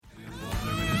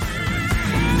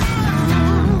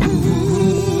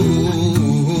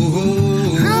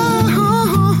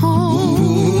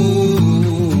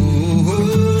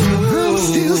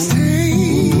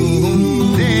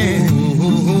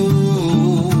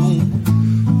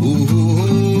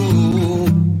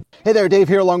Hey there, Dave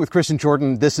here along with Chris and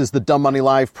Jordan. This is the Dumb Money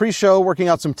Live pre-show, working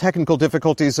out some technical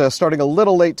difficulties, starting a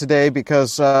little late today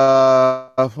because,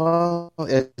 well,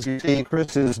 as you see,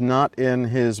 Chris is not in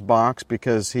his box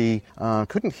because he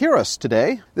couldn't hear us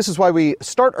today. This is why we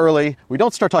start early. We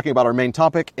don't start talking about our main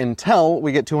topic until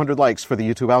we get 200 likes for the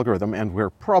YouTube algorithm, and we're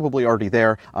probably already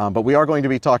there. But we are going to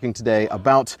be talking today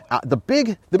about the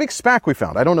big SPAC we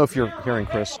found. I don't know if you're hearing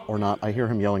Chris or not. I hear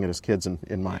him yelling at his kids on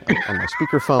my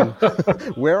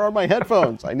speakerphone. Where are my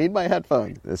headphones? I need my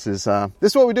headphones. This is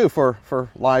what we do for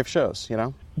live shows, you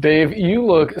know? Dave, you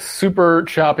look super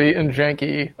choppy and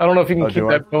janky. I don't know if you can keep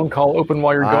that phone call open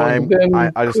while you're going.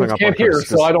 I just hung up can't hear,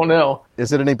 so I don't know.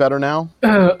 Is it any better now?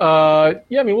 Yeah,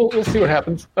 I mean, we'll see what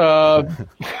happens.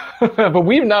 But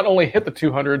we've not only hit the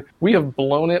 200, we have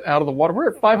blown it out of the water. We're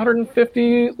at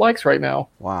 550 likes right now.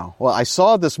 Wow. Well, I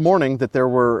saw this morning that there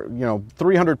were,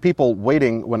 300 people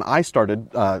waiting when I started,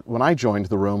 when I joined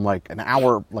the room like an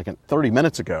hour, 30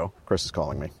 minutes ago. Chris is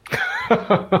calling me.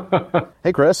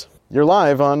 Hey, Chris. You're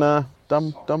live on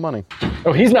Dumb Money.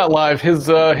 Oh, he's not live. His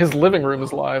living room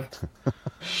is live.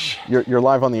 You're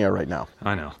live on the air right now.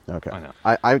 I know. Okay. I know.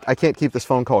 I can't keep this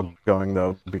phone call going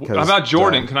though because. How about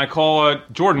Jordan? Can I call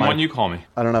Jordan? Why don't you call me?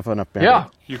 I don't have enough bandwidth. Yeah,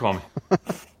 you call me.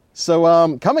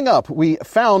 So coming up, we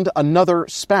found another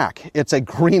SPAC. It's a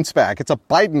green SPAC. It's a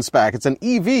Biden SPAC. It's an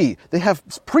EV. They have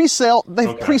pre-sold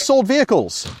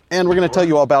vehicles. And we're going to tell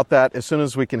you all about that as soon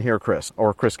as we can hear Chris,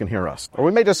 or Chris can hear us. Or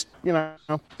we may just,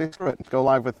 screw it, go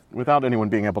live without anyone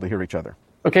being able to hear each other.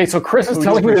 Okay, so Chris is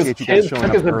telling me his kids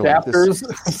took his adapters,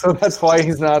 so that's why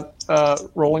he's not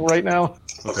rolling right now.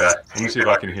 Okay, let me see if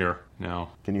I can hear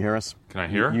now. Can you hear us? Can I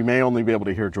hear? You may only be able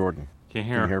to hear Jordan. Can't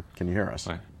hear. Can you hear us?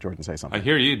 Wait. Jordan, say something. I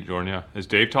hear you, Jordan, yeah. Is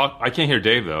Dave talk? I can't hear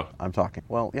Dave, though. I'm talking.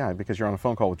 Well, yeah, because you're on a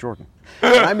phone call with Jordan.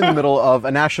 And I'm in the middle of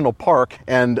a national park,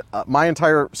 and my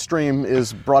entire stream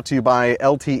is brought to you by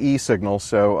LTE signal,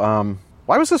 so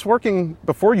why was this working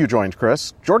before you joined,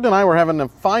 Chris? Jordan and I were having a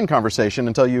fine conversation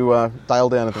until you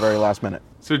dialed in at the very last minute.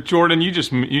 So Jordan, you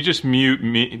just mute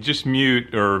me, just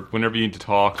mute, or whenever you need to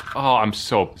talk. Oh, I'm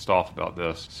so pissed off about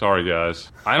this. Sorry, guys.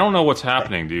 I don't know what's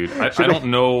happening, dude. I don't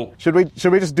know. Should we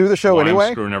just do the show anyway?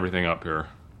 I'm screwing everything up here.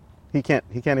 He can't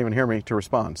even hear me to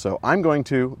respond. So I'm going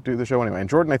to do the show anyway. And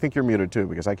Jordan, I think you're muted too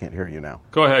because I can't hear you now.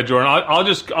 Go ahead, Jordan. I'll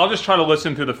just try to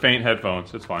listen through the faint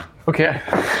headphones. It's fine. Okay.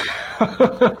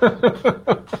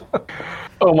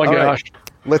 Oh my gosh.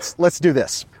 Right. Let's do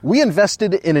this. We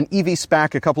invested in an EV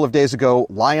SPAC a couple of days ago,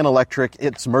 Lion Electric.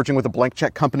 It's merging with a blank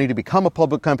check company to become a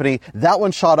public company. That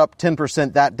one shot up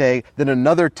 10% that day, then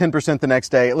another 10% the next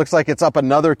day. It looks like it's up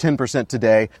another 10%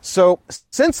 today. So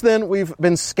since then, we've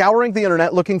been scouring the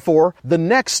internet looking for the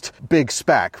next big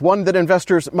SPAC, one that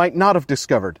investors might not have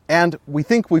discovered. And we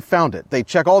think we found it. They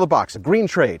check all the boxes. Green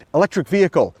trade, electric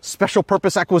vehicle, special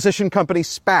purpose acquisition company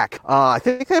SPAC. I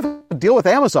think they have a deal with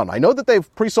Amazon. I know that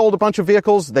they've pre-sold a bunch of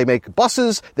vehicles. They make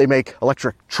buses. They make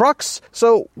electric trucks.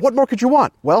 So what more could you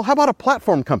want? Well, how about a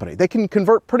platform company? They can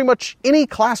convert pretty much any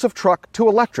class of truck to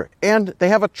electric. And they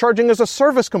have a charging as a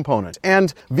service component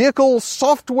and vehicle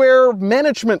software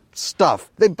management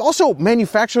stuff. They also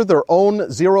manufacture their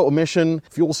own zero emission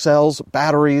fuel cells,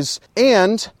 batteries,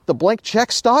 and the blank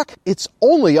check stock, it's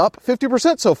only up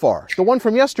 50% so far. The one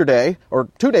from yesterday, or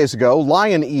 2 days ago,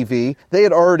 Lion EV, they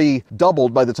had already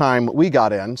doubled by the time we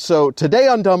got in. So today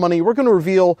on Dumb Money, we're going to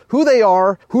reveal who they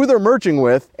are, who they're merging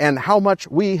with, and how much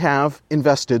we have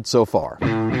invested so far.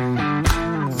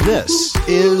 This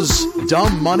is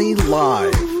Dumb Money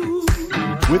Live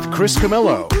with Chris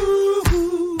Camillo,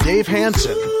 Dave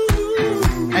Hansen,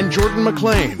 and Jordan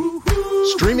McLean,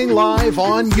 streaming live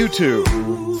on YouTube.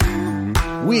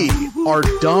 We are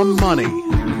Dumb Money.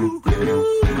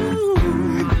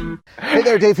 Hey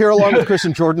there, Dave here along with Chris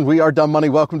and Jordan. We are Dumb Money.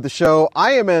 Welcome to the show.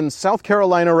 I am in South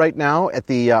Carolina right now at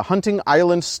the Hunting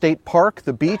Island State Park,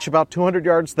 the beach, about 200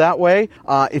 yards that way.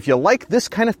 If you like this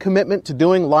kind of commitment to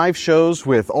doing live shows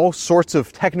with all sorts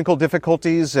of technical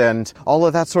difficulties and all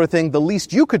of that sort of thing, the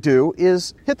least you could do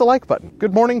is hit the like button.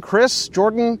 Good morning, Chris,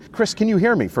 Jordan. Chris, can you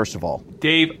hear me, first of all?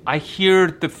 Dave, I hear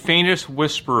the faintest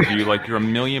whisper of you like you're a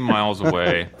million miles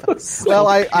away. Well,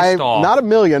 I'm not a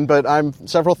million, but I'm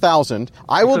several thousand.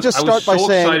 I will just start by saying, I was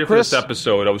so excited for Chris, this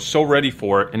episode. I was so ready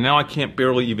for it, and now I can't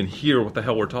barely even hear what the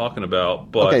hell we're talking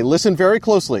about. But okay, listen very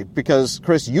closely, because,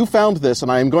 Chris, you found this,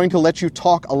 and I am going to let you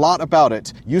talk a lot about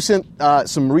it. You sent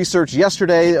some research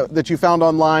yesterday that you found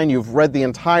online. You've read the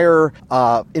entire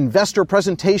investor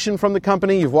presentation from the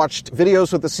company. You've watched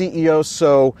videos with the CEO.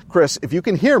 So, Chris, if you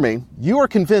can hear me, you are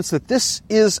convinced that this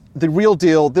is the real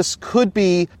deal. This could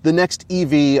be the next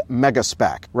EV mega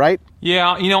SPAC, right?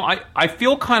 Yeah, I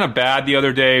feel kind of bad. The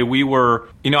other day we were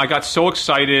I got so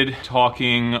excited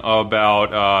talking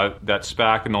about that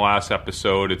SPAC in the last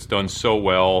episode. It's done so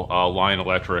well, Lion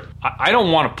Electric. I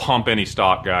don't want to pump any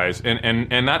stock, guys,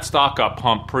 and that stock got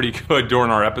pumped pretty good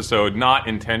during our episode, not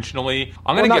intentionally.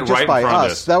 I'm going to get right in front of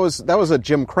this. That was a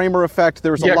Jim Cramer effect.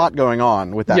 There was a lot going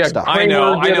on with that stock. I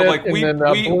know. Like we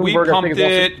pumped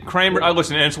it. Cramer,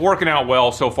 listen, and it's working out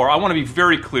well so far. I want to be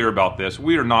very clear about this.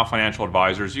 We are not financial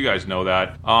advisors. You guys know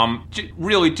that.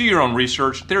 Really, do your own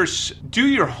research. Do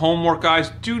your homework,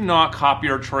 guys. Do not copy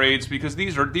our trades because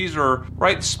these are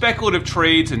right speculative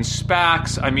trades and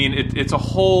SPACs. I mean, it's a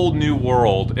whole new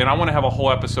world, and I want to have a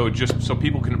whole episode just so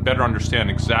people can better understand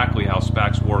exactly how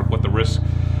SPACs work, what the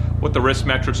risk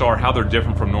metrics are, how they're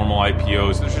different from normal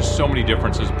IPOs. There's just so many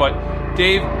differences. But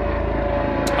Dave,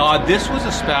 this was a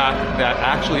SPAC that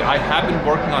actually I have been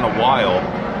working on a while,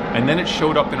 and then it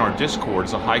showed up in our Discord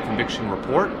as a high conviction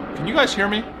report. Can you guys hear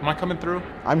me? Am I coming through?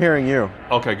 I'm hearing you.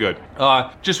 Okay, good.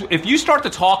 Just if you start to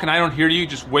talk and I don't hear you,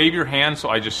 just wave your hand so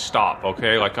I just stop,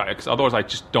 okay? Cause otherwise I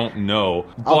just don't know.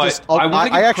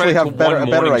 I actually have a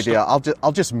better idea.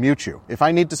 I'll just mute you. If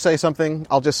I need to say something,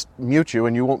 I'll just mute you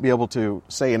and you won't be able to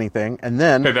say anything. And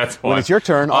then when it's your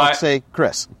turn, I'll say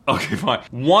Chris. Okay, fine.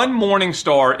 One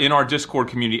Morningstar in our Discord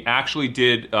community actually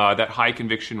did that high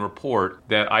conviction report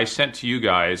that I sent to you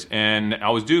guys, and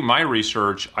I was doing my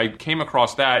research. I came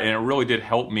across that, and it really did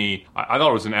help me. I thought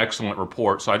it was an excellent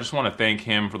report, so I just want to thank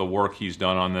him for the work he's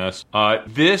done on this.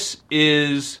 This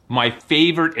is my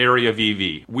favorite area of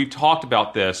EV. We've talked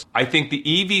about this. I think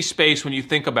the EV space, when you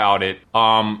think about it,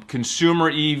 consumer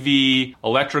EV,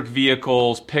 electric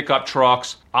vehicles, pickup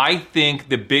trucks, I think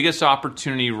the biggest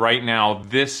opportunity right now,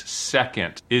 this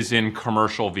second, is in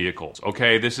commercial vehicles,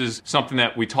 okay? This is something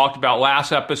that we talked about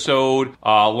last episode.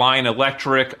 Lion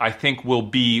Electric, I think, will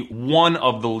be one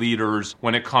of the leaders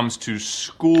when it comes to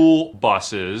school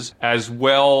buses, as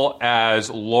well as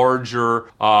larger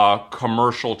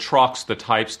commercial trucks, the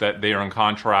types that they are in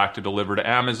contract to deliver to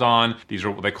Amazon. These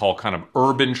are what they call kind of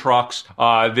urban trucks.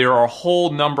 There are a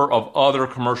whole number of other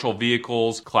commercial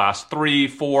vehicles, class 3,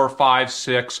 4, 5,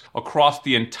 6, across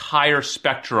the entire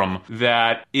spectrum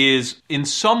that is in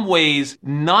some ways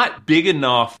not big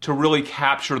enough to really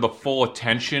capture the full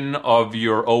attention of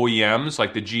your OEMs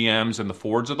like the GMs and the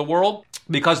Fords of the world,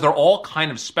 because they're all kind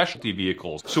of specialty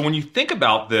vehicles. So when you think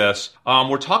about this,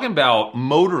 we're talking about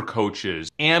motor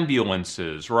coaches,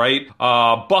 ambulances, right?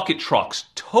 Bucket trucks,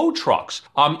 tow trucks,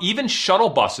 even shuttle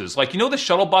buses. Like, the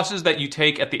shuttle buses that you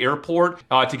take at the airport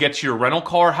to get to your rental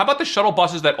car? How about the shuttle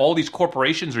buses that all these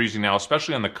corporations are using now,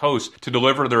 especially on the coast, to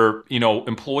deliver their,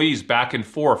 employees back and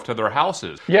forth to their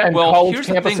houses? Yeah, and well, here's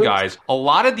the thing, guys. A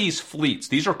lot of these fleets,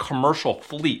 these are commercial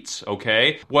fleets,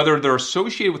 okay? Whether they're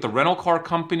associated with a rental car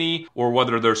company or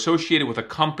whether they're associated with a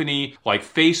company like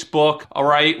Facebook, all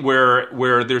right,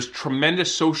 where there's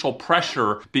tremendous social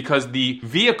pressure because the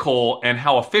vehicle and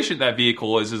how efficient that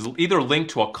vehicle is either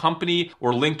linked to a company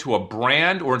or linked to a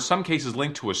brand, or in some cases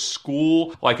linked to a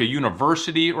school like a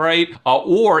university, right?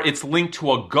 Or it's linked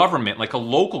to a government, like a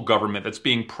local government that's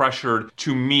being pressured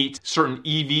to meet certain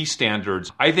EV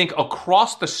standards. I think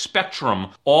across the spectrum,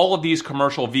 all of these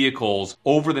commercial vehicles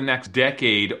over the next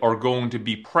decade are going to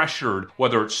be pressured,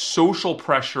 whether it's social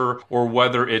pressure or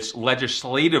whether it's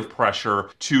legislative pressure,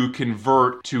 to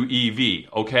convert to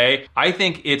EV, okay? I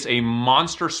think it's a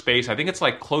monster space. I think it's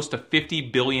like close to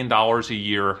 $50 billion a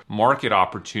year market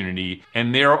opportunity,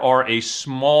 and there are a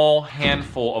small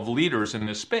handful of leaders in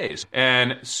this space.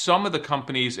 And some of the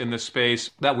companies in this space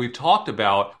that we've talked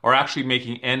about are actually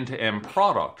making end-to-end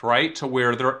product, right? To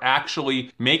where they're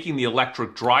actually making the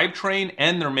electric drivetrain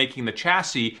and they're making the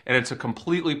chassis, and it's a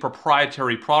completely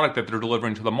proprietary product that they're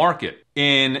delivering to the market.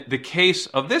 In the case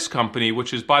of this company,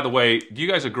 which is, by the way, do you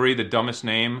guys agree the dumbest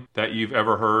name that you've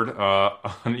ever heard? I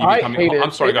hate it.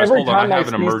 I'm sorry, guys. Hold on. I have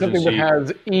an emergency that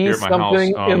has here at my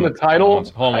something house. in the title.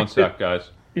 Hold on one sec, guys.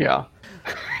 Yeah.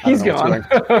 He's gone.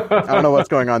 I don't know what's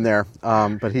going on there,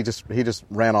 but he just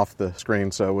ran off the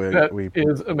screen, so we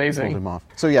is amazing. pulled him off.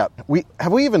 So yeah,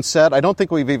 have we even said? I don't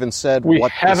think we've even said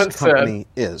what this company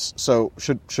is. So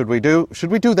should we do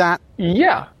that?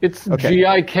 Yeah, it's okay.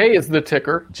 GIK is the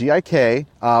ticker. GIK,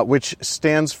 which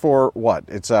stands for what?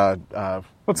 It's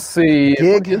let's see,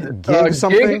 Gig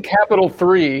something. Gig Capital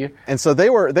 3. And so they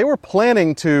were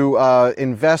planning to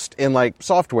invest in like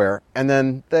software, and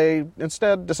then they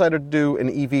instead decided to do an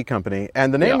EV company.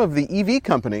 And the name of the EV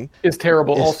company is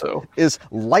terrible. Is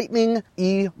Lightning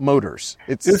E Motors.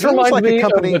 This reminds me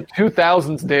of the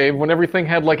 2000s, Dave, when everything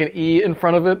had like an E in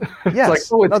front of it. Yes.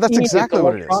 It's like, that's exactly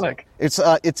what it is. It's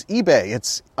eBay.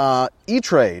 It's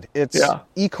E-Trade. It's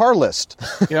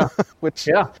eCarList. Yeah. Which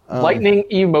Lightning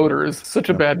eMotors. Such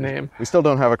a bad name. We still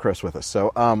don't have a Chris with us.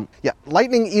 So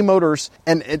Lightning eMotors,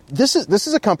 and this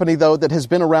is a company though that has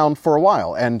been around for a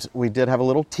while, and we did have a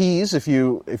little tease. If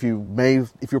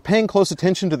you're paying close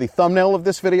attention to the thumbnail of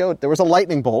this video, there was a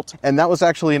lightning bolt, and that was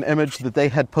actually an image that they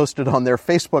had posted on their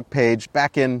Facebook page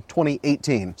back in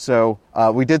 2018. So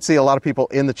we did see a lot of people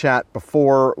in the chat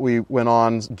before we went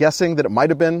on guessing that it might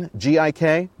have been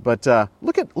GIK, but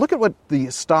look at what the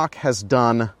stock has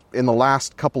done in the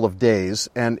last couple of days,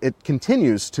 and it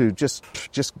continues to just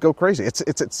go crazy. It's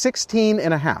at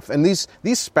 16.5, and these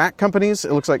SPAC companies.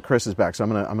 It looks like Chris is back, so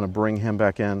I'm gonna bring him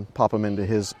back in, pop him into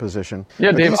his position.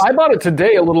 Yeah, but Dave, I bought it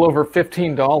today a little over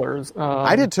 $15.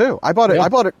 I did too. I bought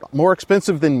it more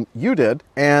expensive than you did,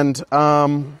 and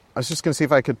I was just going to see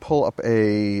if I could pull up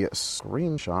a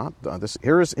screenshot.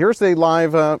 Here's the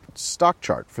live stock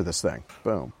chart for this thing.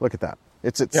 Boom! Look at that.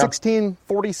 It's at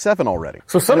 1647 already.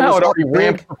 So somehow it already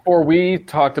ramped before we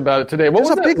talked about it today. What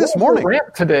was up big this morning?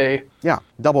 Ramp today. Yeah,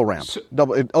 double ramp.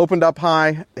 It opened up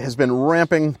high, has been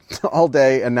ramping all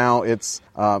day, and now it's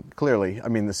clearly. I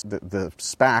mean, the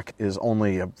SPAC is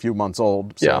only a few months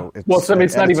old. So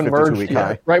it's not even merged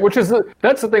yet, right? Which is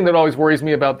that's the thing that always worries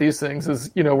me about these things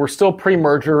is we're still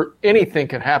pre-merger. Anything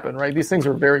can happen, right? These things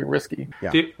are very risky.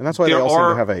 Yeah, and that's why they all seem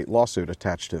to have a lawsuit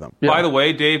attached to them. Yeah. By the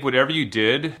way, Dave, whatever you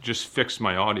did, just fix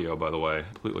my audio. By the way,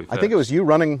 completely fixed. I think it was you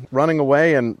running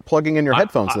away and plugging in your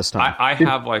headphones this time. I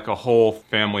have like a whole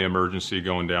family emergency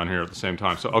going down here at the same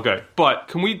time. So okay, but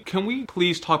can we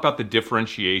please talk about the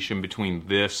differentiation between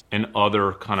this and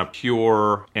other kind of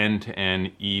pure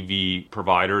end-to-end EV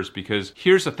providers? Because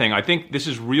here's the thing, I think this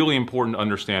is really important to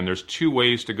understand. There's two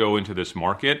ways to go into this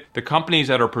market. The companies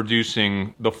that are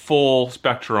producing the full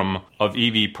spectrum of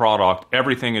EV product,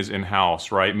 everything is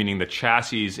in-house, right? Meaning the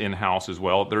chassis is in-house as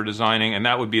well they're designing, and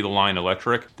that would be the Lion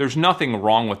Electric. There's nothing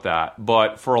wrong with that,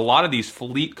 but for a lot of these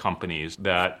fleet companies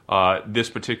that this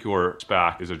particular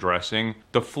SPAC is addressing,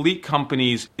 the fleet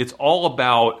companies, it's all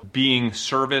about being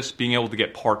serviced, being able to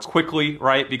get parts quickly,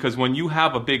 right? Because when you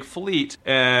have a big fleet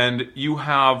and you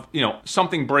have,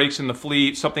 something breaks in the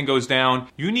fleet, something goes down,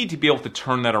 you need to be able to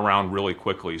turn that around really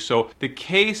quickly. So the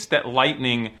case that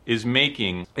Lightning is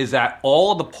making is that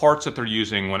all of the parts that they're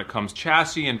using when it comes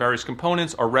chassis and various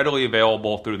components are readily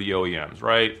available through the OEMs,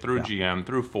 right? Through GM,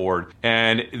 through Ford,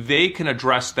 and they can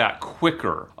address that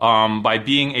quicker by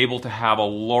being able to have a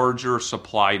larger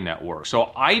supply network.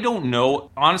 So I don't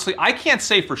know, honestly, I can't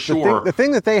say for sure. The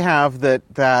thing that they have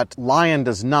that Lion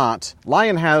does not,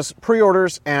 Lion has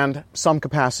pre-orders and some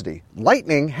capacity.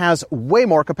 Lightning has way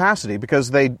more capacity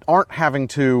because they aren't having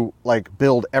to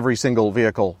build every single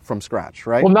vehicle from scratch,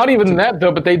 right? Well, not even that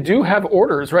though, but they do have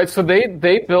orders, right? So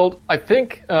they built, I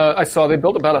think I saw they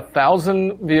built about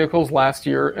 1,000 vehicles last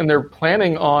year, and they're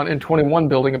planning on in 21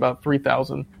 building about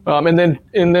 3,000, and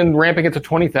then ramping it to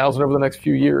 20,000 over the next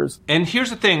few years. And here's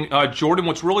the thing, Jordan,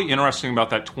 what's really interesting about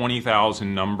that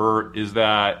 20,000 number is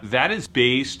that is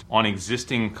based on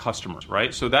existing customers,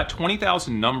 right? So that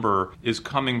 20,000 number is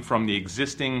coming from the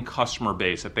existing customer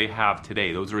base that they have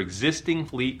today. Those are existing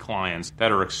fleet clients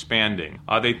that are expanding.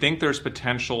 They think there's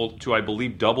potential to, I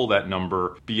believe, double that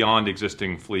number beyond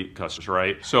existing fleet customers,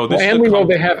 right? So this and we know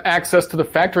they have access to the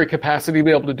factory capacity to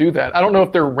be able to do that. I don't know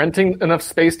if they're renting enough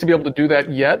space to be able to do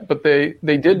that yet, but they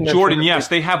did. Jordan, yes,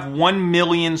 they have 1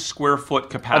 million square foot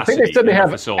capacity. I think they said they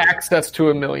have access to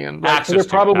 1 million. Right? So they're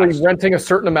probably renting a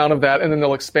certain amount of that, and then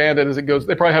they'll expand it as it goes.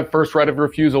 They probably have first right of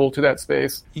refusal to that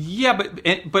space. Yeah,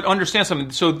 but understand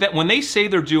something. So that when they say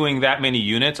they're doing that many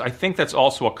units, I think that's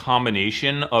also a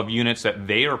combination of units that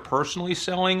they are personally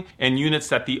selling and units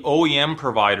that the OEM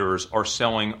providers are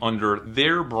selling under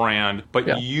their brand,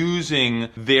 but using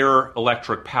their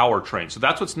electric powertrain. So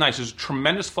that's what's nice. There's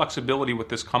tremendous flexibility with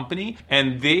this company,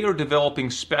 and they are developing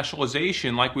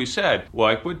specialization, like we said,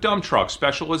 like with dump trucks,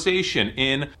 specialization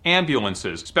in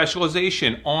ambulances,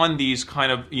 specialization on these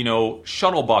kind of,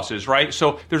 shuttle buses, right?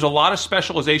 So there's a lot of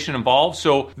specialization involved.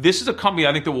 So this is a company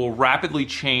I think that will rapidly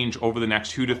change over the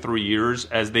next 2 to 3 years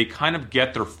as they kind of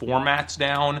get their formats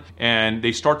down and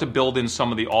they start to build in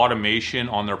some of the automation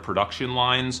on their production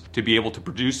lines to be able to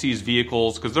produce these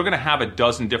vehicles, because they're going to have a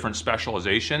dozen different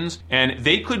specializations, and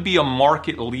they could be a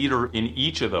market leader in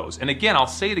each of those. And again, I'll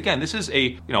say it again, this is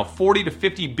a $40 to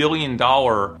 $50 billion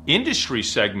industry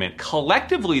segment.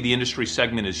 Collectively, the industry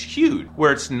segment is huge.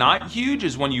 Where it's not huge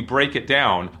is when you break it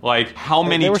down, like how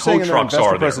many tow trucks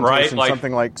are there, right?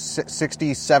 Something like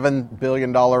 $67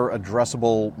 billion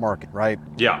addressable market, right?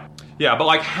 Yeah. Yeah, but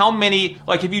like how many,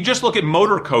 like if you just look at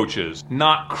motor coaches,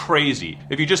 not crazy.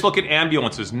 If you just look at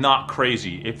ambulances, not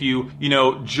crazy. If you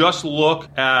just look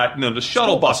at the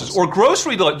shuttle buses or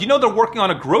grocery, they're working on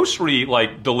a grocery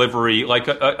like delivery, like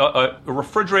a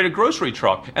refrigerated grocery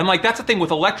truck. And like that's the thing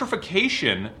with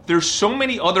electrification, there's so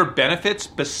many other benefits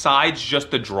besides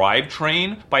just the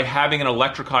drivetrain by having an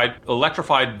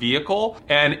electrified vehicle.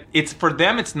 And it's for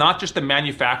them, it's not just the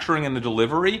manufacturing and the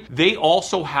delivery. They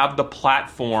also have the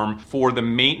platform for the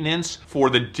maintenance, for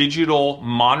the digital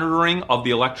monitoring of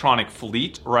the electronic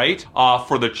fleet, right?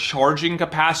 For the charging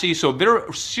capacity. So they're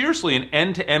seriously an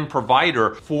end-to-end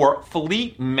provider for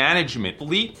fleet management,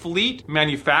 fleet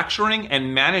manufacturing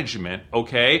and management,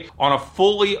 okay, on a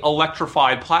fully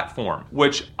electrified platform,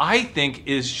 which I think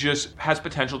has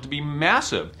potential to be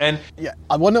massive. And yeah,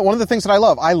 one of the things that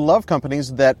I love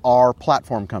companies that are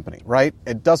platform company, right?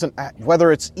 It doesn't,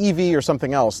 whether it's EV or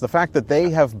something else, the fact that they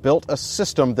have built a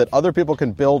system that other people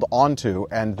can build onto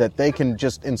and that they can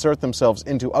just insert themselves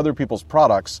into other people's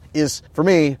products is, for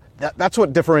me, that's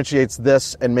what differentiates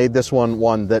this and made this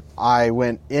one that I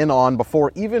went in on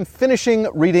before even finishing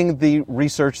reading the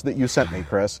research that you sent me,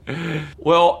 Chris.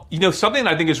 Well, something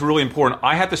I think is really important.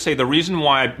 I have to say the reason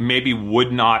why I maybe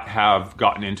would not have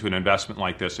gotten into an investment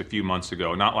like this a few months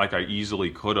ago, not like I easily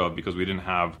could have because we didn't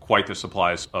have quite the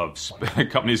supplies of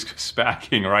companies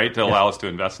SPACing, right, to allow us to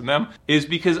invest in them, is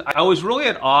because I was really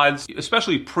at odds,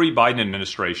 especially pre-Biden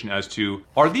administration, as to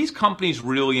are these companies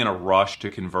really in a rush to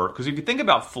convert? Because if you think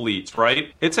about fleets,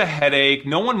 right? It's a headache.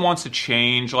 No one wants to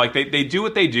change. Like they do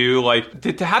what they do. Like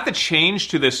to have to change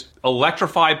to this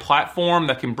electrified platform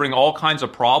that can bring all kinds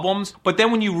of problems. But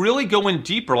then when you really go in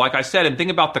deeper, like I said, and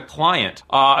think about the client,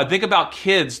 think about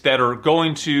kids that are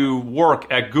going to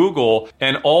work at Google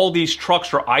and all these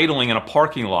trucks are idling in a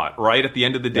parking lot, right? At the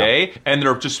end of the day, and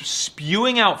they're just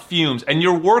spewing out fumes. And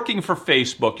you're working for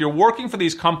Facebook. You're working for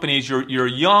these companies. You're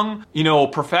young,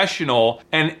 professional,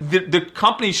 and the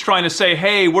company's trying to say,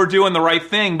 hey, we're doing the right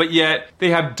thing, but yet they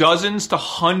have dozens to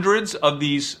hundreds of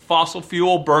these fossil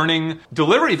fuel burning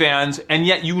delivery vans, and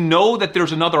yet that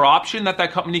there's another option that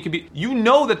company could be.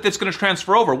 That that's going to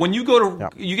transfer over. When you go to,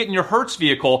 you get in your Hertz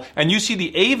vehicle and you see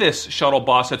the Avis shuttle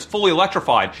bus that's fully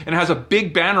electrified and has a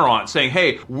big banner on it saying,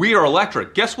 hey, we are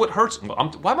electric. Guess what Hertz,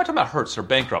 why am I talking about Hertz? They're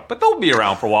bankrupt, but they'll be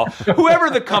around for a while. Whoever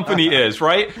the company is,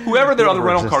 right? Whoever their other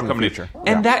rental car company.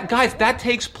 And that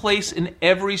takes place in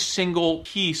every single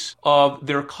piece of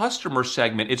their customer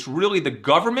segment. It's really the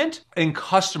government and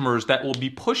customers that will be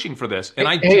pushing for this. And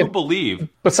I do believe...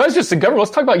 Besides just the government,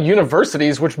 let's talk about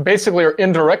universities, which basically are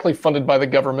indirectly funded by the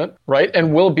government, right?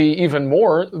 And will be even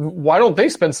more. Why don't they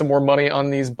spend some more money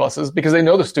on these buses? Because they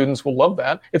know the students will love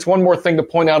that. It's one more thing to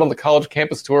point out on the college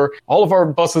campus tour. All of our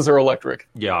buses are electric.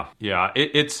 Yeah.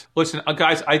 Listen,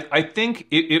 guys, I think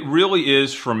it really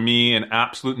is, for me, an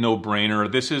absolute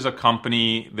no-brainer. This is a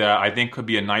company that I think could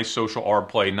be a nice social arb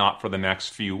play, not for the next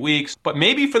few weeks, but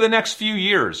maybe for the next few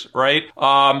years, right?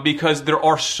 Because there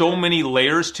are so many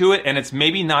layers to it, and it's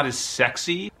maybe not as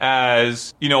sexy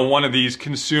as, one of these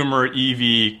consumer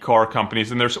EV car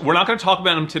companies. And we're not going to talk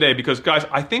about them today because, guys,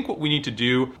 I think what we need to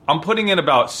do, I'm putting in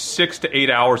about 6 to 8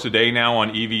 hours a day now on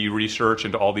EV research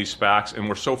into all these SPACs, and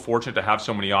we're so fortunate to have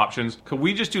so many options. Could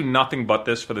we just do nothing but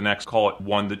this for the next, call it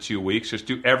 1 to 2 weeks? Just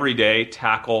do every day,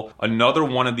 tackle another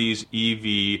one of these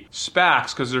EV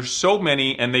SPACs, because there's so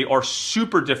many and they are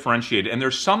super differentiated. And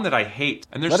there's some that I hate.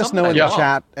 And there's Let us know in the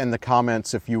chat and the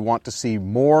comments if you want to see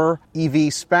more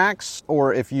EV SPACs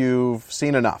or if you've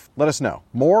seen enough. Let us know.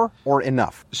 More or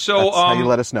enough? So that's how you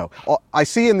let us know. I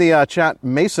see in the chat,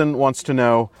 Mason wants to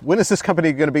know, when is this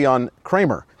company going to be on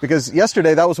Cramer? Because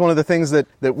yesterday, that was one of the things that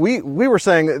we were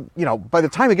saying, by the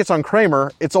time it gets on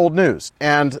Cramer, it's old news.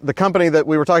 And the company that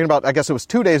we were talking about, I guess it was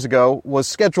 2 days ago, was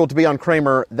scheduled to be on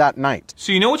Cramer that night.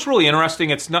 So what's really interesting?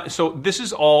 It's not. So this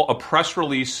is all a press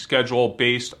release schedule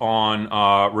based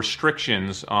on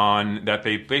restrictions on that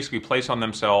they basically place on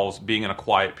themselves being in a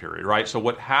quiet period, right? So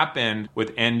what happened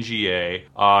with NGA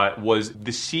was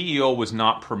the CEO was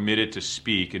not permitted to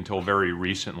speak until very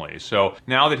recently. So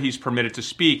now that he's permitted to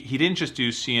speak, he didn't just do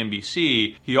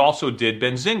CNBC, he also did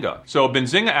Benzinga. So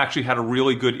Benzinga actually had a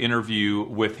really good interview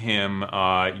with him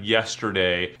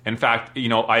yesterday. In fact,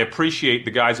 I appreciate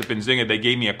the guys at Benzinga. They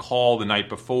gave me a call the night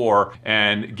before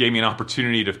and gave me an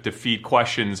opportunity to feed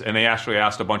questions, and they actually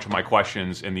asked a bunch of my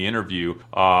questions in the interview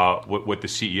with the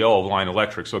CEO of Lion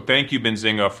Electric. So thank you,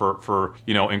 Benzinga, for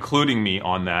including me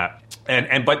on that.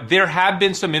 But there have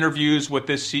been some interviews with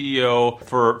this CEO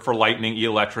for Lightning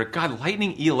E-Electric. God,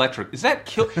 Lightning E-Electric, is that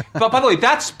kill? But by the way,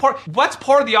 that's part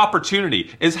of the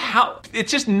opportunity is how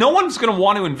it's just no one's going to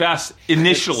want to invest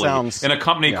initially in a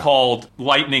company called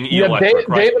Lightning E-Electric.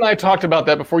 Yeah, Dave and I talked about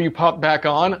that before you popped back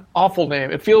on. Awful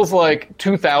name. It feels like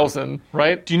 2000,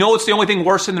 right? Do you know what's the only thing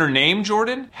worse than their name,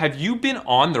 Jordan? Have you been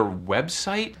on their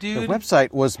website, dude? The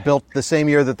website was built the same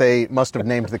year that they must have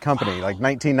named the company, like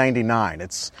 1999.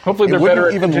 Hopefully it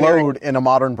wouldn't even load in a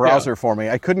modern browser for me.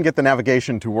 I couldn't get the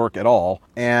navigation to work at all,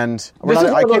 and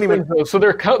I can't even. So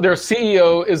their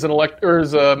CEO is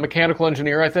is a mechanical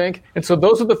engineer, I think, and so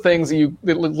those are the things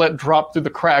that let drop through the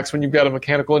cracks when you've got a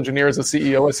mechanical engineer as a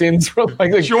CEO. I see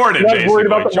like Jordan, not worried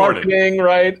about the marketing,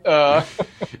 right?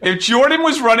 If Jordan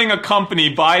was running a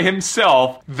company by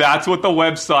himself, that's what the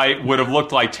website would have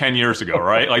looked like 10 years ago,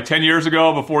 right? Like 10 years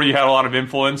ago, before you had a lot of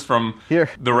influence from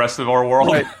the rest of our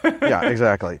world. Right. Yeah,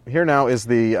 exactly. Here now is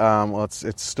the,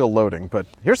 it's still loading, but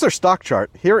here's their stock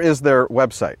chart. Here is their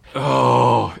website.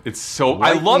 Oh, it's so,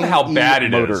 Lightning I love how bad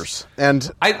it is. And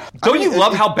don't you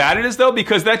love how bad it is though?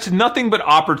 Because that's nothing but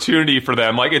opportunity for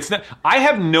them. Like I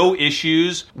have no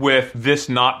issues with this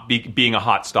not being a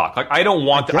hot stock. Like I don't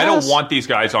want these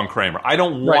guys on Cramer. I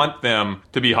don't want them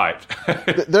to be hyped.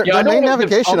 Their main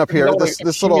navigation up here,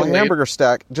 this little hamburger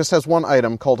stack, just has one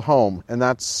item called home, and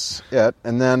that's it.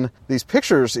 And then these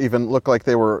pictures even look like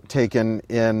they were taken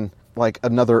in like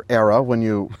another era when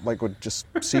you would just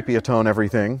sepia tone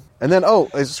everything. And then,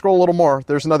 I scroll a little more.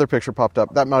 There's another picture popped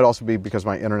up. That might also be because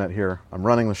my internet here. I'm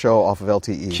running the show off of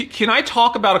LTE. Can I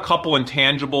talk about a couple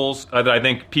intangibles that I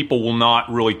think people will not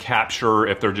really capture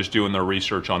if they're just doing their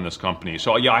research on this company?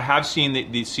 So, yeah, I have seen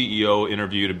the CEO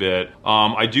interviewed a bit.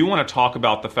 I do want to talk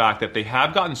about the fact that they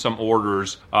have gotten some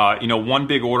orders. One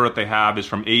big order that they have is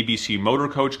from ABC Motor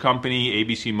Coach Company.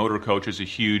 ABC Motor Coach is a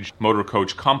huge motor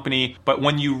coach company. But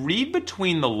when you read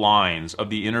between the lines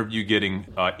of the interview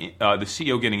the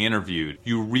CEO getting interviewed,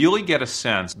 you really get a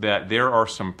sense that there are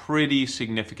some pretty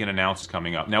significant announcements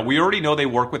coming up. Now, we already know they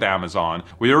work with Amazon.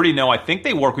 We already know, I think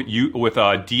they work with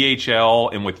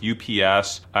DHL and with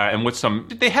UPS and with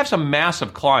they have some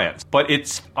massive clients. But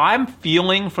I'm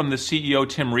feeling from the CEO,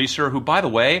 Tim Reeser, who, by the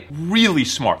way, really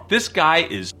smart. This guy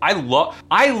is, I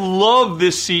love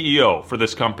this CEO for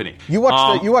this company. You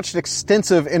watched an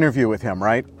extensive interview with him,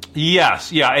 right?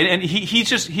 Yes, yeah, and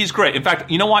he's great. In fact,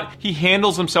 you know what? He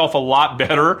handles himself a lot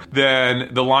better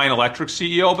than the Lion Electric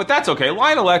CEO, but that's okay.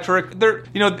 Lion Electric,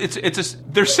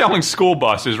 they're selling school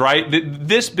buses, right?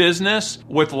 This business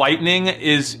with Lightning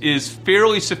is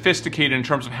fairly sophisticated in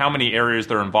terms of how many areas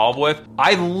they're involved with.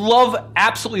 I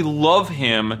absolutely love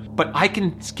him, but I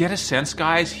can get a sense,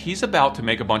 guys, he's about to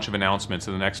make a bunch of announcements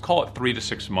in the next, call it 3 to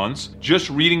 6 months, just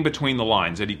reading between the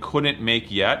lines that he couldn't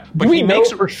make yet. But we know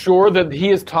for sure that he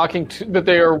is that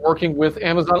they are working with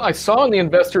Amazon. I saw in the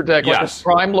investor deck like a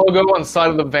Prime logo on the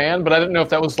side of the van, but I didn't know if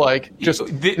that was like this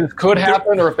could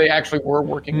happen or if they actually were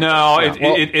working. No, in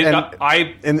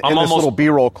this little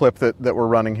B-roll clip that we're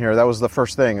running here, that was the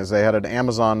first thing, is they had an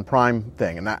Amazon Prime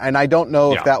thing, and I don't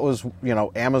know if that was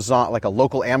Amazon, like a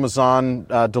local Amazon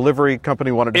delivery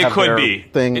company wanted to have their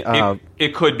thing.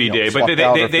 It could be, Dave, but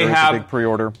they have a big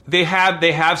pre-order. They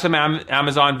have some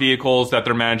Amazon vehicles that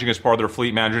they're managing as part of their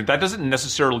fleet management. That doesn't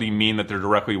necessarily mean that they're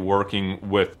directly working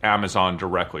with Amazon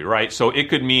directly, right? So it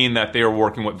could mean that they are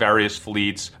working with various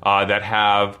fleets that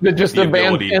have the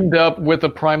ability. Vans end up with a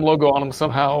Prime logo on them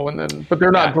somehow, but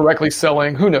they're not directly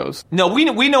selling. Who knows? No, we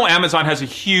know Amazon has a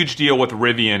huge deal with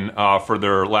Rivian for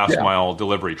their last mile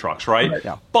delivery trucks, right?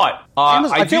 Yeah. But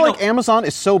I feel like Amazon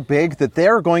is so big that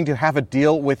they're going to have a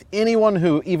deal with anyone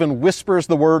who even whispers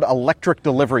the word electric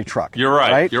delivery truck. You're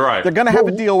right. You're right. They're going to have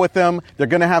a deal with them. They're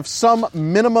going to have some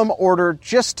minimum order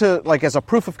just to, like, as a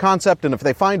proof of concept, and if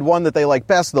they find one that they like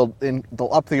best, they'll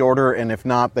up the order, and if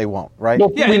not, they won't, right? Well,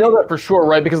 we know that for sure,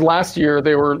 right? Because last year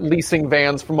they were leasing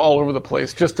vans from all over the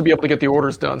place just to be able to get the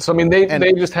orders done. So, I mean,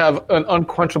 they just have an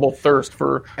unquenchable thirst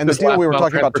for and the deal we were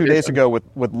talking about 2 days ago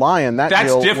with Lion, that's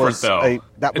deal different, was though.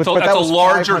 It's a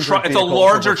larger truck. It's a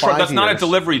larger truck. That's not a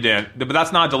delivery van. But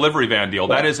that's not a delivery van deal.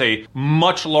 Right. That is a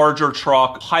much larger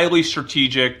truck, highly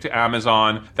strategic to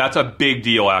Amazon. That's a big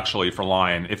deal, actually, for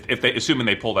Lion, assuming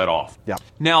they pull that off. Yeah.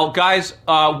 Now, guys,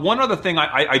 one other thing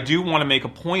I do want to make a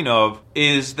point of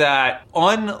is that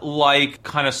unlike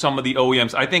kind of some of the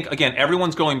OEMs, I think, again,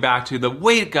 everyone's going back to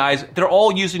guys, they're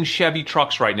all using Chevy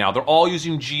trucks right now. They're all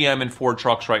using GM and Ford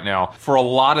trucks right now for a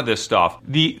lot of this stuff.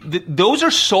 Those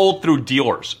are sold through dealers.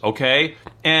 dealers, okay?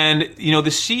 And, the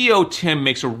CEO, Tim,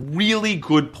 makes a really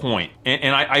good point,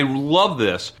 and I love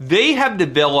this. They have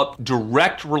developed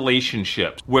direct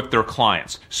relationships with their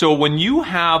clients. So when you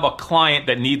have a client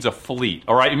that needs a fleet,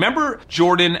 all right, remember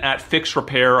Jordan at Fix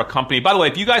Repair, a company. By the way,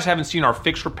 if you guys haven't seen our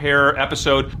Fix Repair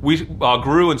episode, we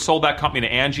grew and sold that company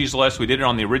to Angie's List. We did it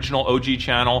on the original OG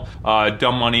channel,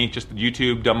 Dumb Money, just the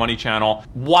YouTube Dumb Money channel.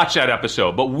 Watch that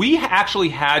episode. But we actually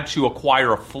had to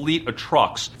acquire a fleet of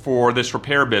trucks for this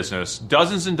repair business,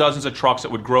 dozens and dozens of trucks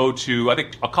that would grow to, I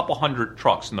think, a couple hundred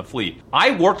trucks in the fleet.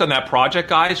 I worked on that project,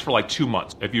 guys, for like 2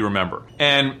 months, if you remember.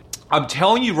 And I'm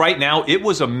telling you right now, it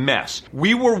was a mess.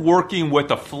 We were working with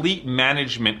a fleet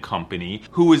management company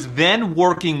who was then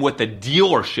working with a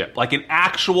dealership, like an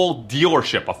actual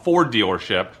dealership, a Ford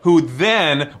dealership, who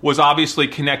then was obviously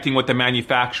connecting with the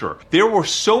manufacturer. There were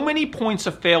so many points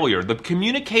of failure. The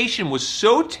communication was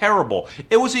so terrible.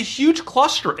 It was a huge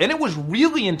cluster, and it was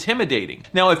really intimidating.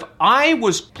 Now, if I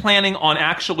was planning on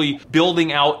actually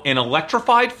building out an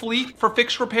electrified fleet for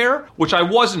Fix Repair, which I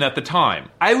wasn't at the time,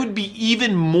 I would be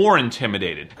even more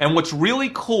intimidated. And what's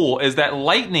really cool is that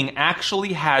Lightning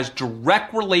actually has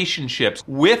direct relationships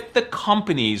with the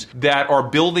companies that are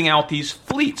building out these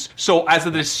fleets. So as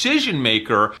a decision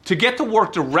maker, to get to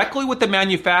work directly with the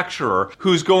manufacturer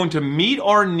who's going to meet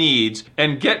our needs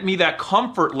and get me that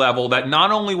comfort level that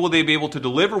not only will they be able to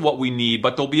deliver what we need,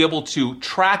 but they'll be able to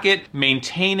track it,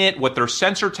 maintain it with their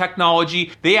sensor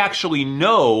technology. They actually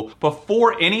know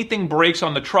before anything breaks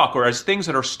on the truck, or as things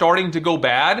that are starting to go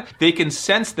bad, they can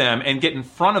sense them and get in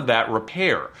front of that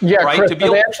repair. Yeah, right? Chris,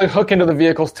 they actually hook into the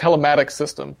vehicle's telematics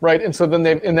system, right? And so then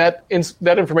that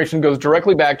information goes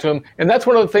directly back to him. And that's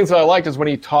one of the things that I liked is when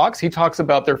he talks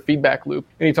about their feedback loop.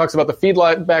 And he talks about the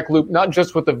feedback loop, not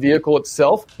just with the vehicle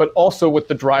itself, but also with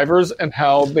the drivers and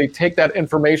how they take that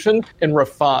information and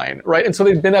refine, right? And so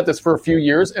they've been at this for a few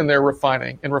years and they're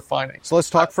refining and refining. So let's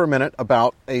talk for a minute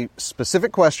about a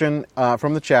specific question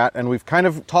from the chat. And we've kind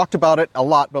of talked about it a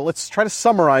lot, but let's try to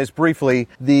summarize briefly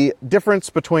the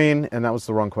difference between, and that was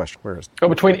the wrong question. Where is it?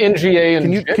 Between NGA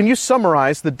and Can you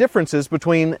summarize the differences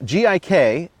between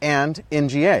GIK and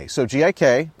NGA? So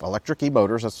GIK, electric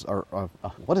e-motors, that's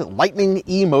what is it? Lightning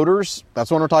e-motors. That's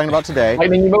the one we're talking about today.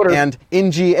 Lightning e-motors. And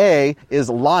NGA is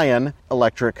Lion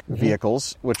electric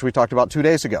vehicles, which we talked about 2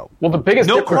 days ago. Well, the biggest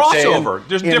no difference, crossover.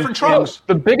 There's different trucks.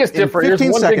 The biggest difference. In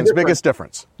 15 seconds, biggest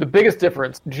difference. The biggest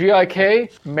difference.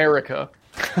 GIK, America.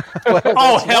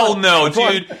 Oh, hell no,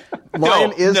 dude.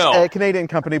 Lion is a Canadian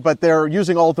company, but they're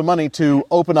using all of the money to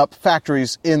open up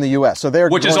factories in the U.S. So they're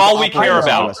which is all we care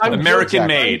about. American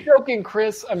made. I'm joking,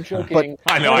 Chris. I'm joking.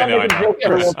 I know. Joke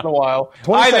every once in a while.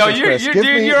 I know.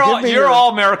 You're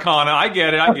all Americana. I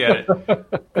get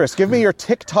it. Chris, give me your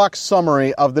TikTok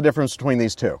summary of the difference between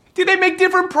these two. Dude, they make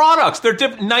different products. They're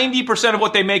 90% of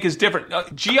what they make is different.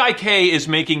 GIK is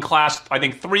making class, I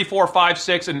think, 3, 4, 5,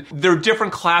 6, and they're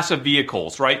different class of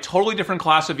vehicles, right? Totally different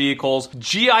class of vehicles.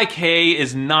 GIK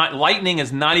is not, Lightning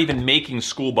is not even making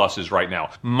school buses right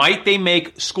now. Might they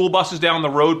make school buses down the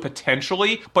road?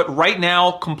 Potentially. But right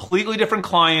now, completely different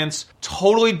clients,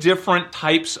 totally different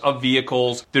types of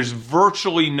vehicles. There's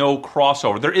virtually no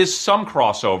crossover. There is some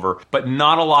crossover, but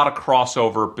not a lot of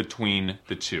crossover between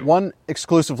the two. One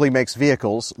exclusively makes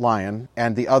vehicles, Lion,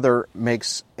 and the other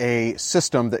makes a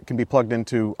system that can be plugged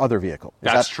into other vehicles.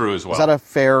 That's true as well. Is that a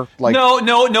fair, No,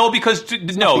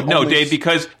 Dave,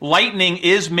 because Lightning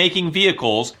is making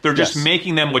vehicles. They're just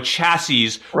making them with chassis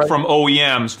from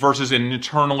OEMs versus an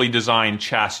internally designed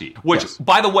chassis. Which,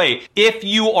 by the way, if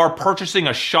you are purchasing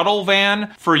a shuttle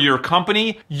van for your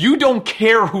company, you don't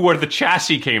care where the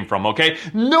chassis came from, okay?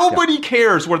 Nobody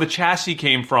cares where the chassis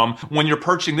came from when you're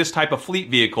purchasing this type of fleet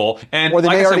vehicle. And or they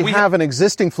may already have an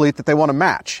existing fleet that they want to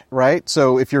match, right?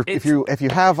 So if you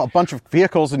have a bunch of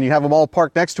vehicles and you have them all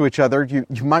parked next to each other, you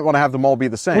might want to have them all be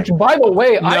the same. Which, by the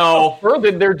way, I prefer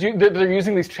that they're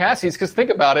using these chassis because think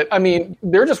about it. I mean,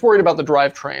 they're just worried about the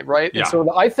drivetrain, right? Yeah. And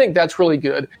so I think that's really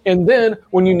good. And then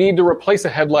when you need to replace a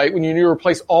headlight, when you need to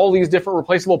replace all these different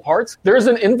replaceable parts, there's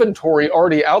an inventory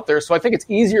already out there. So I think it's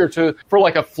easier for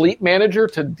like a fleet manager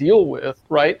to deal with,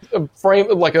 right? A frame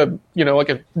like a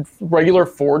regular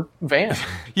Ford van.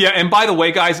 Yeah, and by the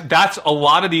way, guys, that's a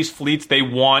lot of these fleets. They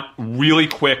want really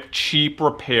quick, cheap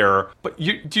repair. But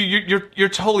you're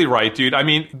totally right, dude. I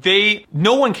mean,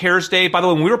 no one cares, Dave. By the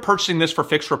way, when we were purchasing this for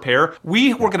Fix Repair,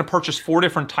 we were going to purchase 4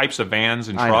 different types of vans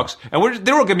and trucks, and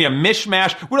they were going to be a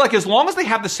mishmash. We're like, as long as they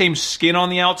have the same skin on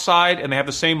the outside and they have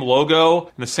the same logo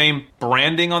and the same same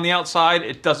branding on the outside,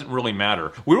 it doesn't really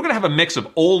matter. We were going to have a mix of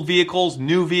old vehicles,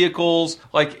 new vehicles,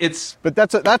 like it's... But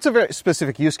that's a very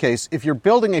specific use case. If you're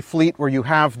building a fleet where you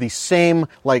have the same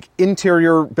like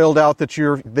interior build out that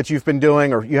you've been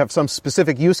doing, or you have some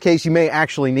specific use case, you may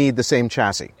actually need the same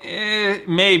chassis.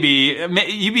 Maybe.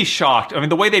 You'd be shocked. I mean,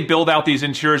 the way they build out these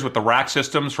interiors with the rack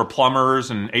systems for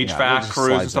plumbers and HVAC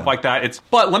crews and stuff like that.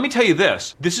 But let me tell you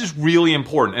this. This is really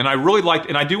important. And I really liked,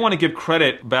 and I do want to give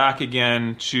credit back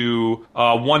again to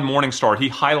One Morningstar. He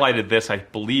highlighted this, I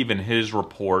believe, in his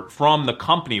report from the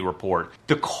company report.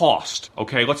 The cost.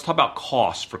 Okay, let's talk about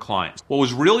cost for clients. What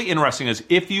was really interesting is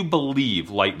if you believe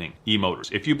Lightning e-motors,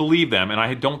 if you believe them, and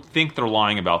I don't think they're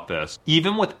lying about this,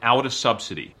 even without a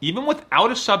subsidy,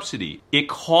 it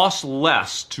costs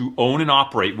less to own and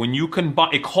operate when you can buy.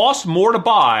 It costs more to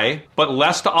buy, but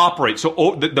less to operate.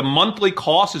 So the monthly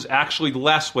cost is actually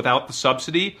less without the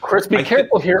subsidy. Chris, be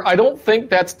careful here. I don't think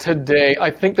that's today. I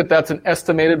think that's an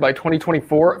estimated by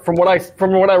 2024. From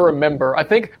what I remember, I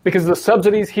think because the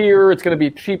subsidies here, it's going to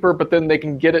be cheaper, but then they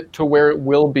can get it to where it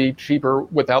will be cheaper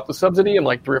without the subsidy in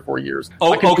like 3 or 4 years.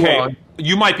 Oh, okay.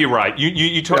 You might be right.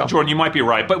 Jordan, you might be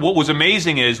right. But what was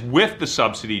amazing is with the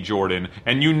subsidy, Jordan,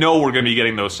 and we're going to be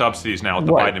getting those subsidies now with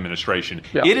the Biden administration.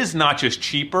 Yeah. It is not just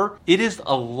cheaper. It is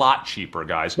a lot cheaper,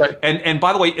 guys. Right. And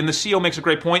by the way, and the CEO makes a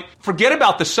great point, forget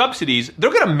about the subsidies.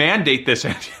 They're going to mandate this.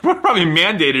 We're probably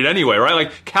mandated anyway, right?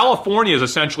 Like California is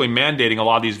essentially mandating a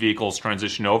lot of these vehicles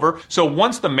transition over. So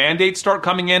once the mandates start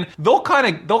coming in, they'll kind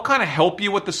of help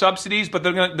you with the subsidies, but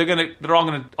they're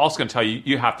also going to tell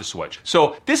you have to switch.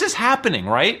 So this is happening.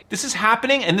 Right? This is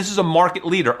happening, and this is a market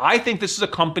leader. I think this is a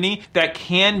company that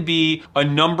can be a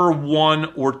number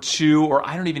 1 or 2, or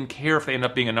I don't even care if they end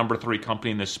up being a number 3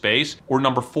 company in this space or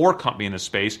number 4 company in this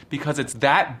space, because it's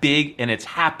that big and it's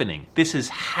happening. This is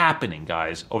happening,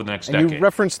 guys, over the next decade. You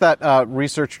referenced that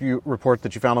research report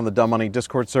that you found on the Dumb Money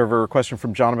Discord server. A question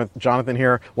from Jonathan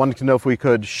here. Wanted to know if we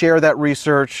could share that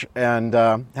research and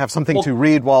have something to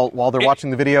read while they're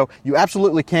watching the video. You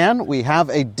absolutely can. We have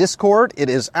a Discord. It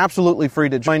is absolutely free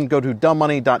to join. Go to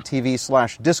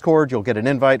dumbmoney.tv/Discord. You'll get an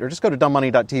invite, or just go to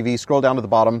dumbmoney.tv, scroll down to the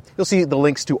bottom. You'll see the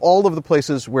links to all of the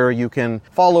places where you can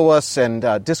follow us, and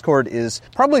Discord is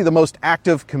probably the most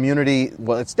active community.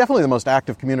 Well, it's definitely the most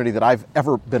active community that I've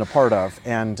ever been a part of,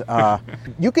 and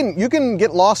you can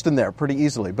get lost in there pretty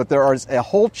easily, but there is a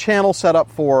whole channel set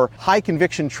up for high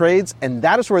conviction trades, and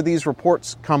that is where these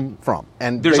reports come from.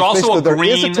 And there is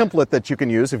a template that you can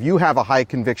use if you have a high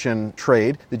conviction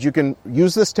trade, that you can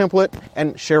use this template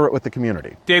and share it with the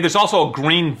community. Dave, there's also a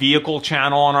green vehicle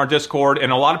channel on our Discord,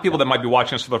 and a lot of people that might be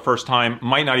watching us for the first time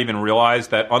might not even realize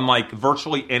that unlike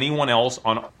virtually anyone else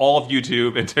on all of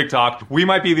YouTube and TikTok, we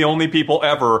might be the only people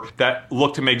ever that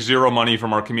look to make zero money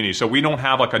from our community. So we don't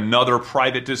have like another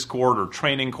private Discord or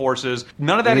training courses.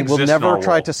 None of that exists. We'll never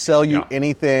try to sell you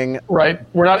anything. Right.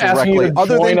 We're not asking you to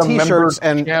other join than a t-shirts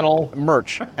and channel.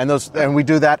 Merch. And we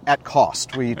do that at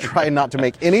cost. We try not to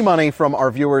make any money from our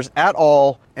viewers at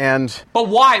all. But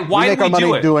why? Why we make do we our money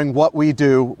do it? Doing what we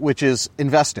do, which is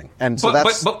investing, and so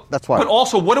that's why. But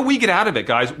also, what do we get out of it,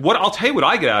 guys? I'll tell you what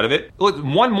I get out of it. Look,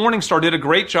 One Morningstar did a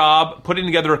great job putting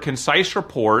together a concise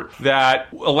report that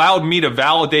allowed me to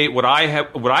validate what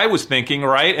I was thinking,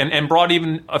 right, and brought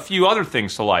even a few other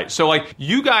things to light. So, like,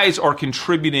 you guys are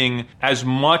contributing as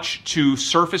much to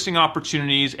surfacing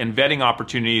opportunities and vetting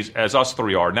opportunities as us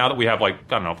three are. Now that we have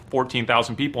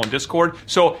 14,000 people in Discord,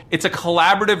 so it's a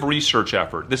collaborative research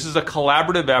effort. This is a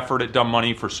collaborative effort at Dumb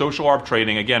Money for social arb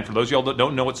trading. Again, for those of y'all that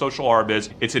don't know what social arb is,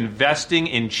 it's investing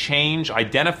in change,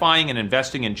 identifying and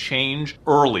investing in change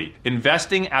early.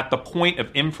 Investing at the point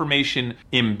of information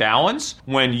imbalance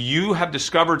when you have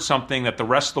discovered something that the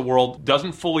rest of the world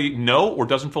doesn't fully know or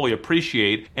doesn't fully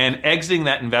appreciate, and exiting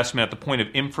that investment at the point of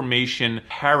information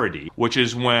parity, which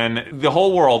is when the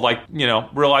whole world,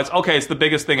 realize, okay, it's the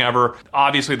biggest thing ever.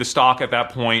 Obviously, the stock at that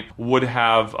point would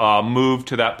have moved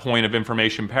to that point of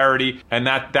information parity, and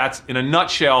that's in a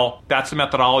nutshell, that's the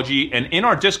methodology. And in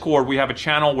our Discord, we have a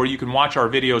channel where you can watch our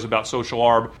videos about social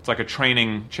arb. It's like a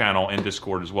training channel in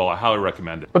Discord as well. I highly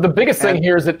recommend it. But the biggest thing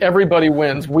here is that everybody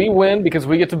wins. We win because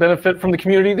we get to benefit from the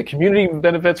community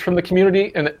benefits from the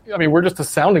community, and I mean, we're just a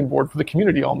sounding board for the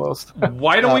community almost.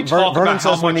 Why don't we talk Vernon about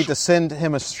how says much... we need to send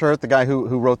him a shirt, the guy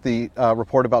who wrote the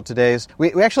report about today's.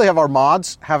 We actually have our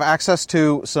mods have access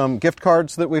to some gift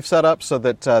cards that we've set up so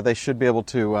that they should be able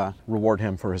to reward him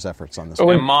him for his efforts on this.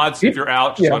 And mods, if you're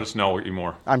out, just let us know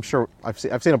more. I'm sure I've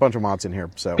seen a bunch of mods in here.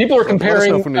 So people are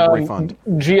comparing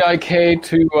GIK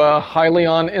to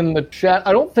Hyliion in the chat.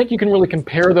 I don't think you can really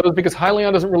compare those because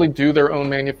Hyliion doesn't really do their own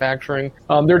manufacturing.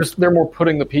 They're more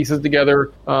putting the pieces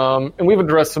together. And we've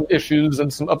addressed some issues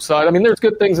and some upside. I mean, there's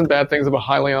good things and bad things about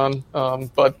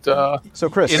Hyliion, but so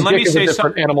Chris, and let me say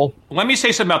something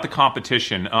about the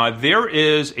competition. There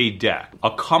is a deck,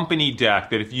 a company deck,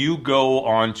 that if you go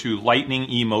on to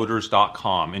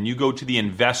lightningemotors.com and you go to the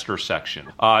investor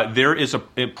section, there is a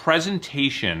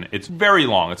presentation. It's very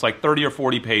long. It's like 30 or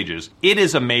 40 pages. It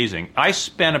is amazing. I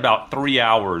spent about 3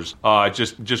 hours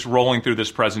just rolling through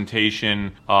this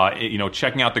presentation,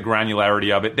 checking out the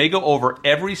granularity of it. They go over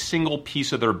every single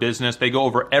piece of their business. They go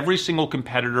over every single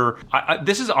competitor.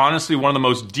 This is honestly one of the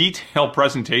most detailed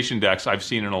presentation decks I've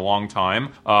seen in a long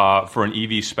time for an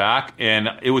EV SPAC, and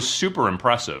it was super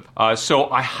impressive. So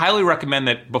I highly recommend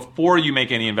that before you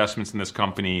make any investments in this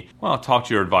company, well, talk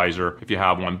to your advisor if you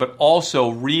have one, but also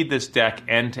read this deck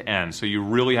end to end so you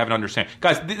really have an understanding.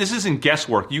 Guys, this isn't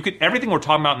guesswork. Everything we're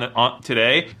talking about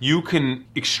today, you can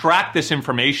extract this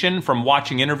information from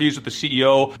watching interviews with the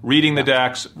CEO, reading the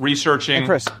decks, researching. And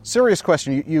Chris, serious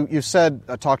question. You said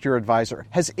talk to your advisor.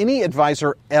 Has any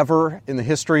advisor ever in the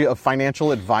history of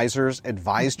financial advisors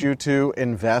advised you to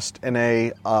invest in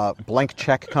a blank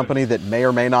check company that may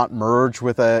or may not merge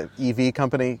with a EV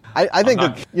company? I think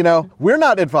that, we're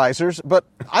not advisors, but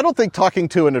I don't think talking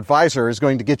to an advisor is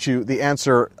going to get you the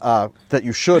answer that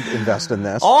you should invest in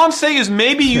this. All I'm saying is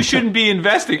maybe you shouldn't be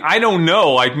investing. I don't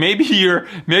know. Like maybe you're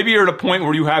at a point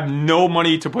where you have no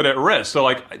money to put at risk.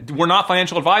 So we're not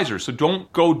financial advisors. So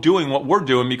don't go doing what we're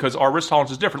doing because our risk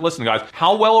tolerance is different. Listen, guys,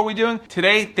 how well are we doing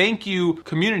today? Thank you,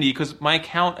 community, because my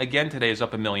account again today is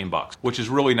up $1 million, which is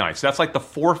really nice. That's like the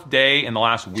 4th day in the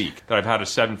last week that I've had a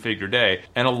 7-figure day,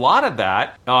 and a lot of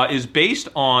that is based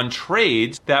on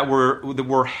trades that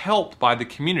were helped by the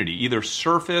community, either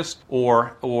surfaced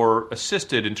or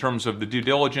assisted in terms of the due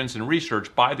diligence and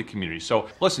research by the community. So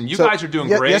listen, you guys are doing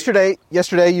great.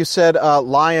 Yesterday you said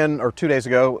Lion, or 2 days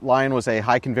ago, Lion was a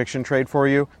high conviction trade for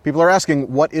you. People are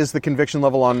asking, what is the conviction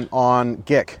level on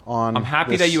GIK? I'm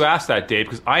happy that you asked that, Dave,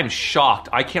 because I'm shocked.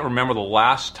 I can't remember the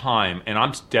last time, and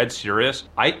I'm dead serious.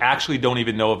 I actually don't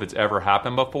even know if it's ever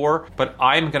happened before, but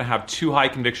I'm going to have 2 high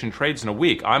conviction trades in a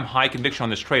week. I'm high conviction on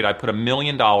this trade. I put $1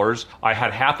 million. I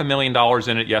had $500,000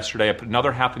 in it yesterday. I put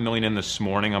another $500,000 in this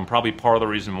morning. I'm probably part of the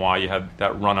reason why you had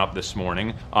that run up this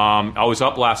morning. I was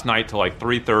up last night till like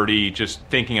 3:30 just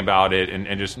thinking about it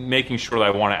and just making sure that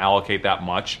I want to allocate that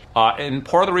much. And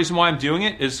part of the reason why I'm doing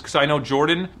it is because I know,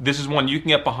 Jordan, this is one you can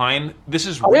get behind. This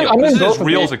is real. This is as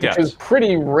real as it gets. Which is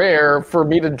pretty rare for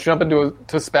me to jump into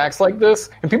SPACs like this.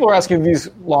 And people are asking these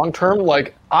long-term,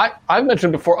 like, I've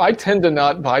mentioned before, I tend to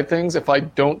not buy things if I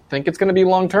don't think it's going to be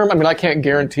long-term. I mean, I can't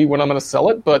guarantee when I'm going to sell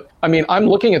it, but I mean, I'm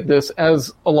looking at this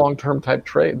as a long-term type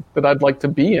trade that I'd like to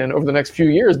be in over the next few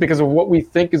years because of what we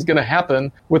think is going to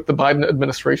happen with the Biden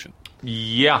administration.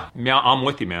 Yeah, I'm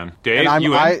with you, man. Dave,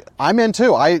 and I'm in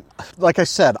too. Like I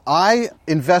said, I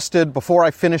invested before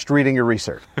I finished reading your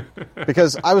research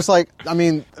because I was like, I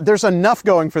mean, there's enough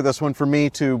going for this one for me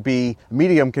to be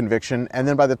medium conviction, and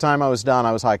then by the time I was done,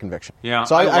 I was high conviction. Yeah,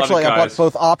 so I bought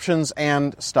both options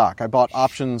and stock. I bought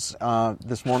options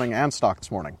this morning and stock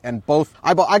this morning, and both.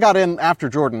 I got in after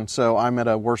Jordan, so I'm at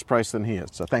a worse price than he is.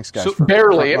 So thanks, guys. So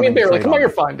barely. Come on, you're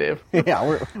fine, Dave.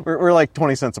 Yeah, we're like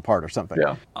 20 cents apart or something.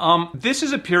 Yeah. This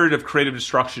is a period of creative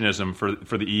destructionism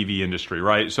for the EV industry,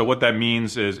 right? So what that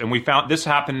means is, and we found this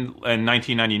happened in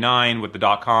 1999 with the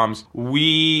dot-coms.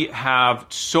 We have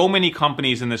so many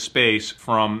companies in this space,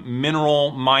 from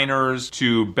mineral miners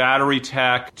to battery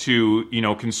tech to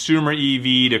consumer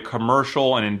EV to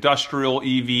commercial and industrial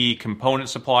EV component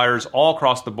suppliers all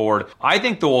across the board. I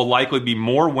think there will likely be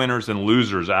more winners than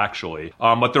losers, actually,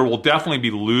 but there will definitely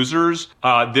be losers.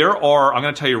 There are, I'm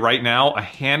going to tell you right now, a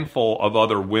handful of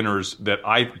other winners that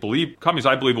companies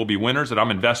I believe will be winners that I'm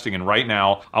investing in right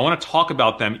now. I want to talk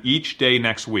about them each day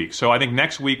next week. So I think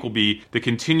next week will be the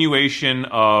continuation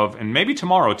of, and maybe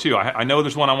tomorrow too. I know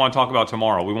there's one I want to talk about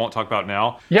tomorrow. We won't talk about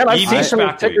now. Yeah, and I've seen some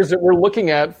of the tickers that we're looking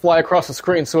at fly across the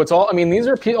screen. So it's all, I mean, these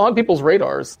are on people's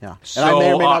radars. Yeah. And I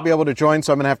may or may not be able to join,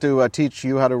 so I'm going to have to teach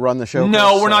you how to run the show.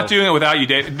 No, we're not doing it without you,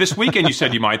 Dave. This weekend you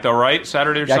said you might though, right?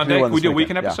 Saturday or Sunday? Can we do a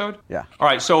weekend episode? Yeah. All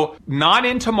right, so not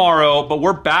in tomorrow, but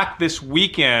we're back this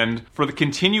weekend weekend for the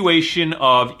continuation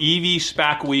of EV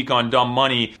SPAC Week on Dumb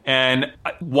Money. And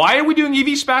why are we doing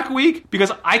EV SPAC Week?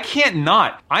 Because I can't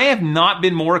not. I have not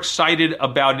been more excited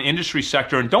about an industry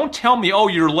sector. And don't tell me, oh,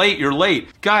 you're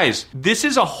late. Guys, this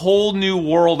is a whole new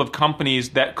world of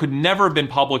companies that could never have been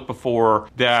public before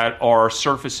that are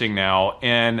surfacing now.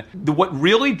 And what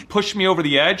really pushed me over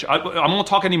the edge, I won't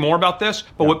talk any more about this,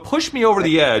 but what pushed me over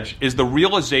the edge is the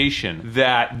realization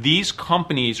that these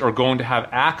companies are going to have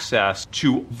access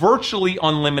to virtually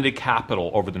unlimited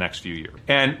capital over the next few years.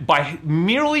 And by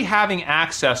merely having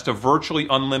access to virtually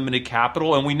unlimited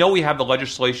capital, and we know we have the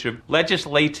legislative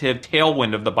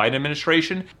tailwind of the Biden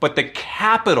administration, but the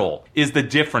capital is the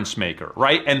difference maker,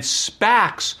 right? And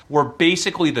SPACs were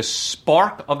basically the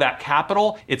spark of that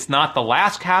capital. It's not the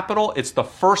last capital, it's the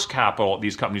first capital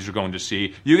these companies are going to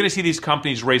see. You're going to see these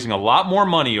companies raising a lot more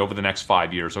money over the next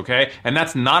 5 years, okay? And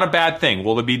that's not a bad thing.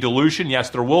 Will there be dilution? Yes,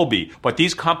 there will be. But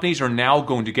these companies are now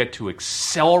going to get to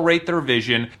accelerate their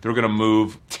vision. They're going to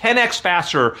move 10x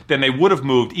faster than they would have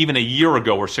moved even a year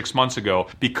ago or 6 months ago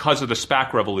because of the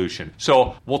SPAC revolution.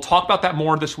 So we'll talk about that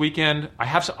more this weekend.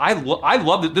 I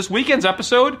love it. This weekend's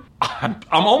episode, I'm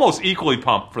almost equally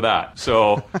pumped for that.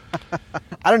 So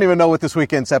I don't even know what this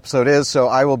weekend's episode is, so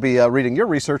I will be reading your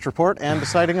research report and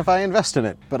deciding if I invest in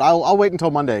it. But I'll wait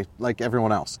until Monday, like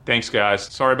everyone else. Thanks, guys.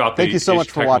 Sorry about the Thank you so much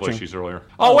for watching. Issues earlier.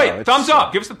 Oh, wait, thumbs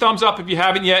up. Give us the thumbs up if you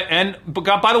haven't yet. And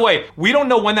by the way, we don't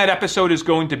know when that episode is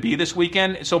going to be this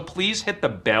weekend, so please hit the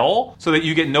bell so that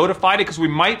you get notified, because we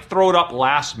might throw it up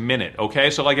last minute, okay?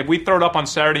 So like if we throw it up on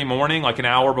Saturday morning, like an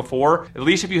hour before, at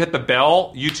least if you hit the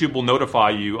bell, YouTube will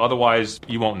notify you. Otherwise,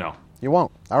 you won't know. You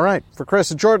won't. All right. For Chris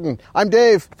and Jordan, I'm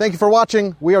Dave. Thank you for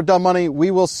watching. We are Dumb Money.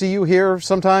 We will see you here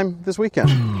sometime this weekend.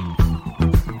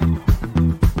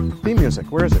 Theme music.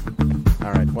 Where is it?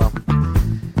 All right. Well,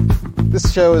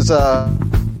 this show is...